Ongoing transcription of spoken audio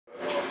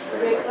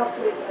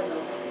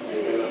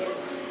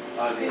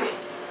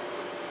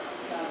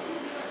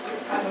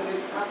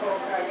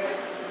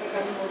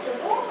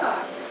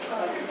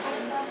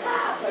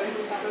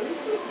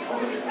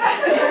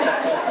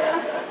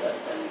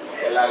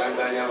Kailangan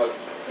daw niya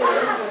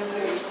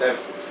mag-step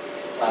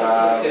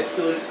para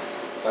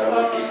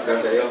mag-kiss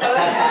daw sa'yo.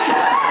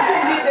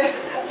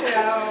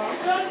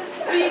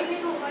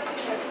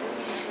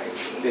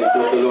 Hindi,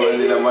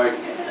 tutulungan nila Mark.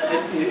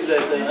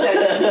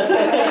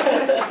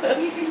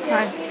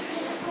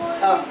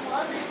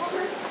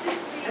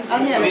 How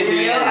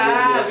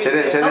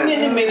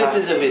many minutes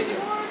is a video?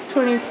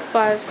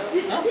 25.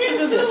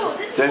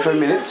 25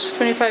 minutes?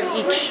 25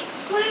 each.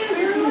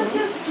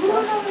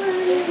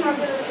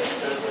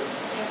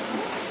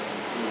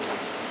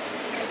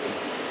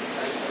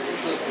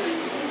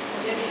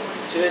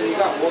 Jen, you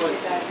got one.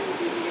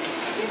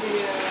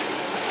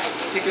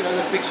 Take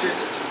another picture.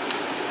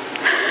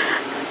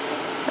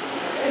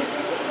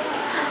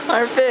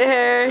 Armpit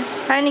hair.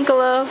 Hi,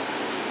 Nicolo.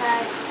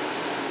 Hi.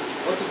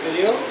 What's a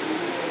video?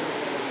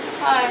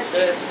 Hi.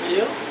 That's a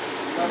video?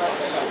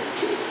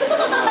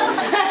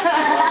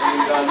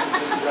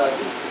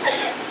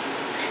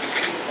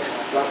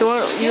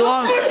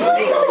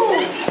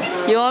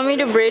 You want me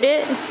to braid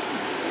it?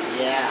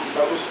 Yeah.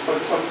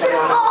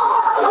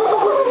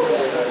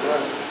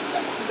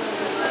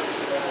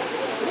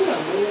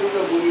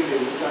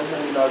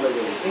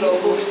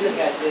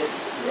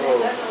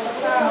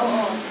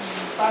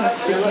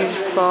 Let's see you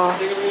saw.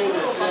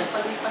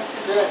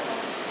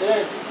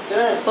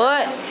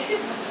 What?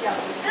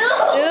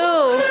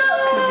 Ew.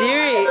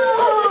 Deary.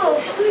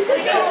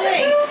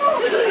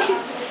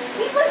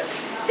 He's like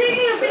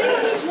taking a video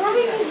and he's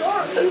rubbing his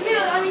arm.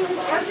 His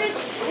armpit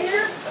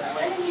hair.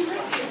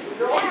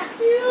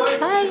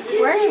 Hi.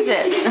 Where is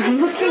it? I'm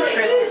looking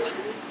for it.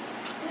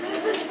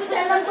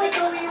 And I'm like,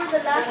 oh, we were the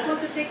last one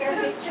to take our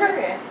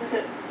picture.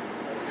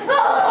 Oh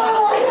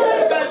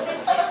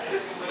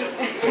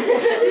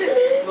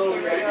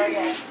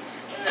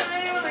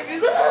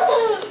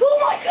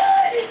my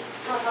god!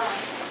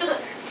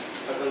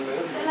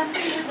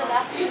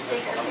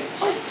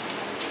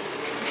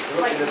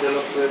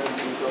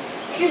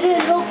 You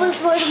didn't help us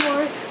find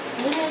more.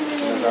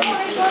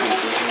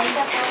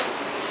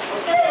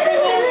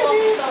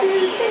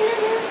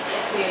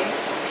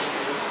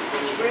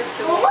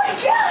 Oh my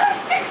god!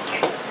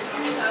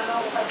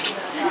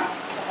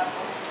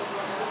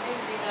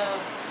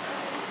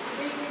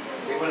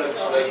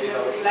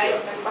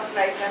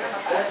 Nagpa-slide ka na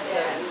mataas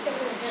yan.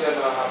 Siya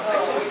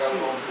nakakapag ka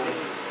mo.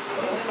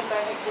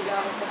 Mechanic ko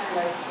lang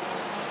magpa-slide.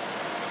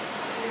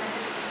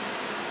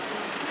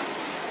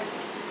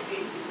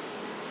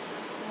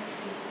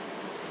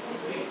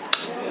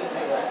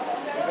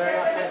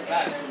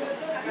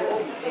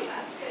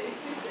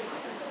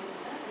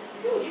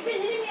 Dude, you've been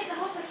hitting me at the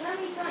house like how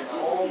many times?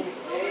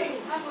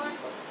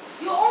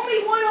 You owe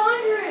me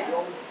 100! You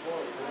owe me 100.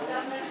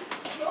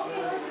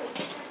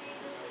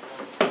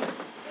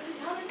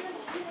 How many times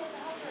did you hit me at the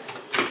house?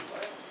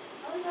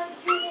 How many times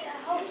did you hit me at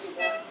the house?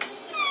 I don't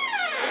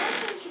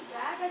put you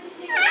back, I just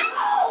say,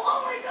 ow!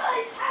 Oh my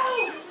god,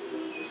 ow!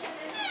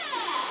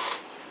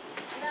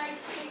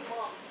 Nice thing,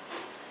 mom.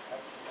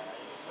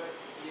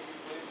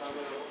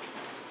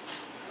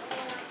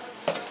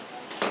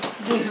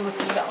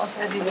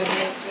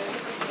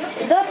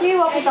 Is that you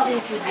walkie-talkie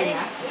with me?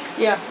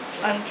 Yeah,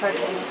 I'm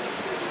charging.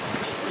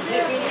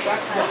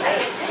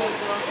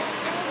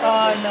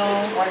 No.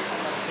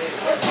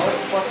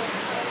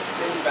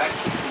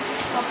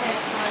 Okay.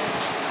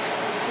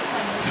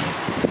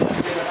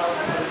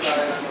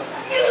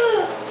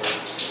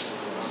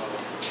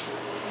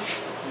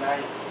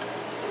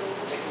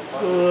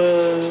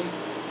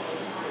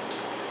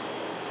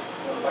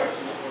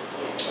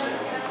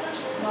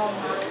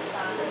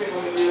 Kasi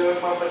kung hindi lang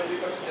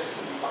mapalilipas niya,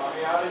 hindi pa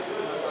kami alis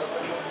doon.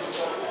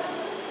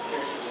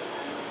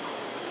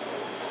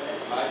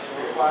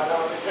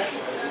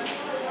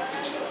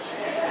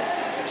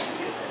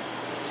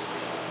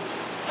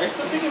 Are you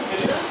still taking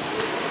video?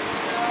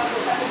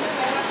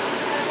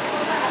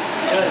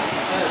 Good,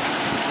 good.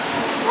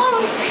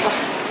 Oh,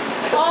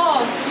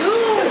 you.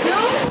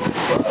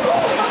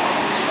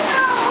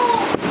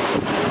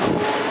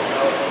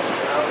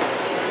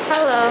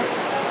 Hello.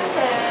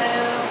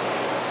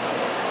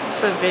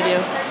 It's a video.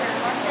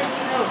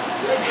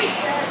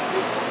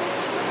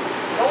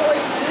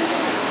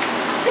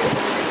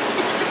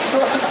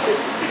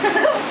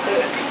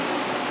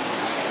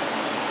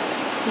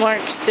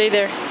 Mark, stay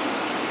there.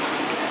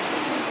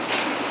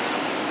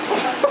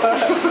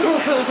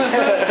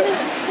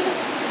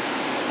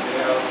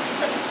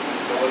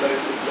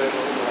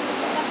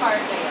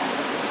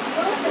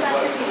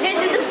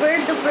 And the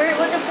bird,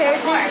 what the parrot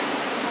is.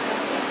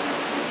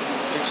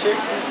 Picture?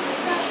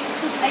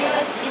 I know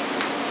it's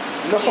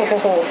No. not here.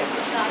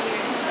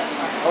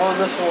 Oh,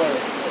 this one.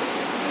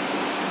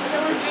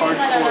 It's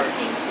hardcore.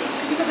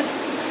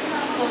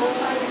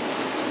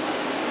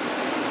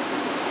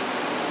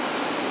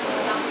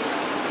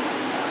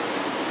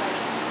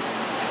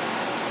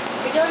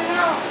 We don't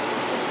know.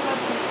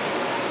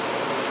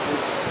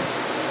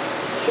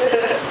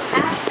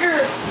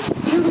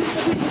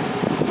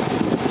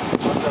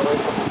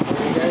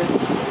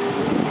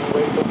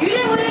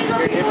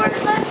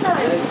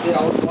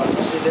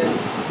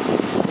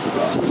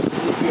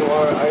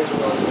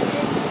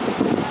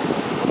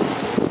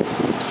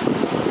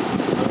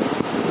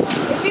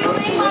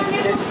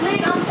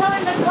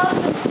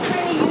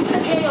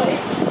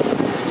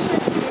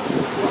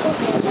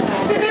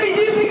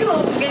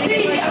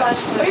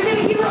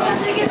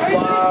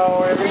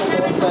 No, everyone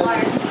wants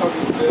that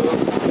cookie feel.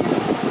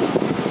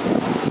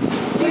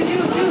 Dude.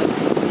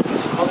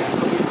 It's called a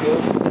cookie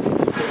feel.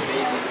 It's a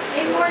baby.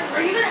 Hey, Mark,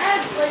 are you gonna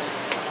add, like,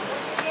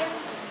 what's again?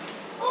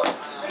 Oh,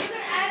 are you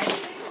gonna add?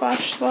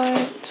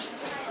 Flashlight.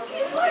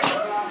 Oh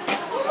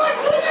my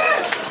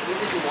goodness! This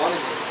is you wanted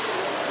it.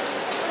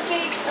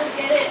 Okay, let's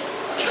get it.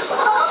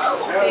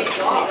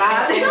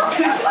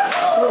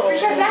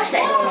 Where's your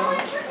flashlight?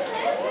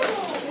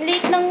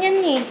 Late lang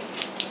yan eh.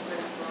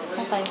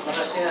 Okay.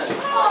 Lakas yan.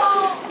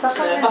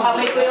 Baka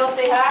may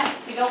coyote ha?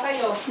 Sino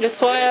kayo?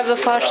 That's why I have the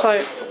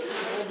flashlight.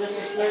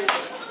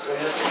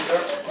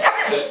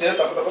 Just there,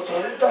 takot-takot sa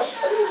ulit.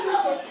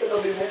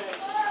 Katabi mo.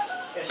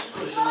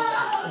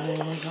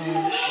 Oh my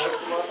gosh.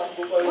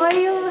 Why are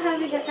you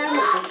having the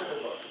camera?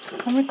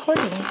 I'm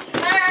recording.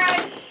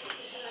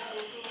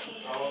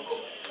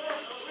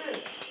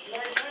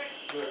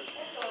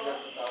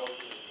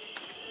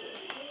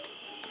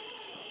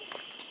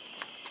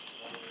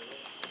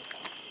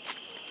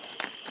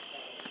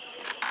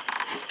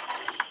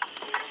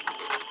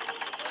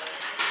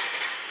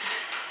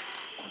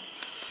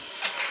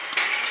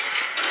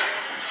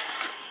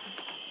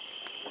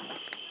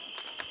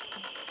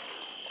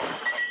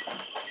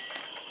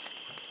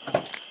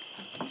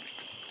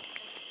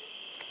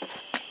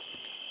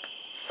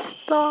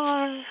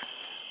 Star.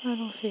 I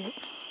don't see it.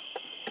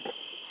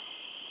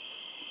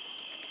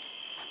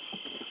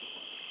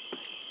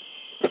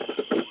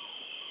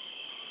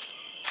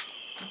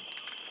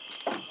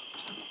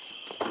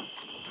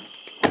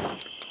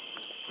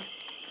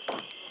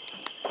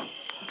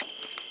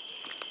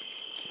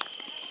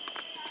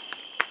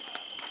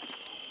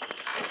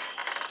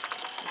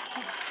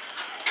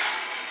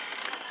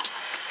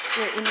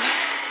 Wait,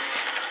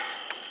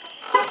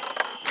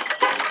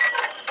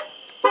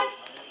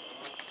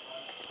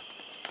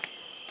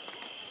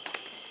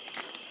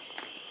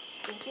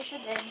 I think you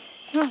should end.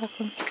 You're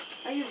welcome.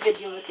 Are you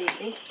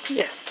videotaping?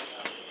 Yes.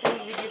 So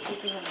you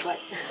videotaping ng butt?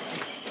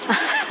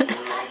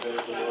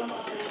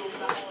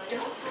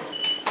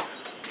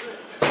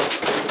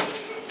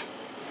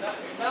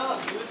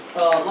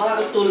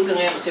 Makakatulog ka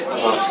ngayon kasi You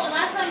know,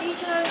 last time you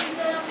tried to do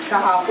that.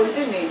 Kahapon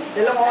din eh.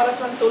 2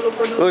 oras ang tulog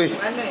ko nung Uy.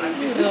 ano eh.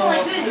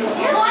 Like this.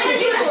 Yeah, why did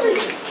you actually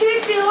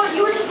keep it on?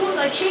 You were just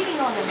like shaking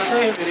on it.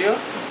 Yung video?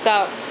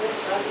 Stop.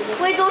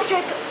 Wait, don't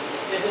shake.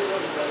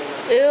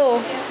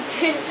 Ew.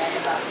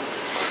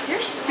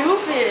 You're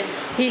stupid.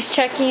 He's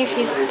checking if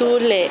he's too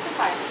late.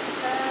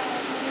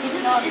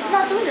 It's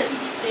not doing it.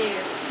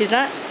 He's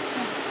not?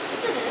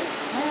 Yes, it is.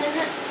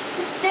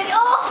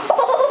 Oh!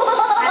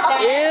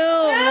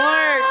 Ew,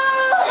 Mark.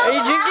 Are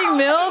you drinking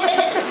milk?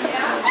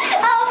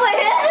 Oh my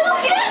head!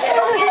 Okay.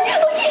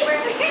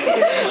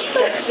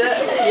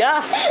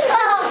 Yeah.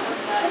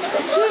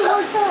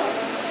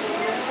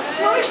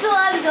 Mark, so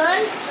I'm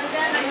done.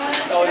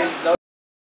 Oh,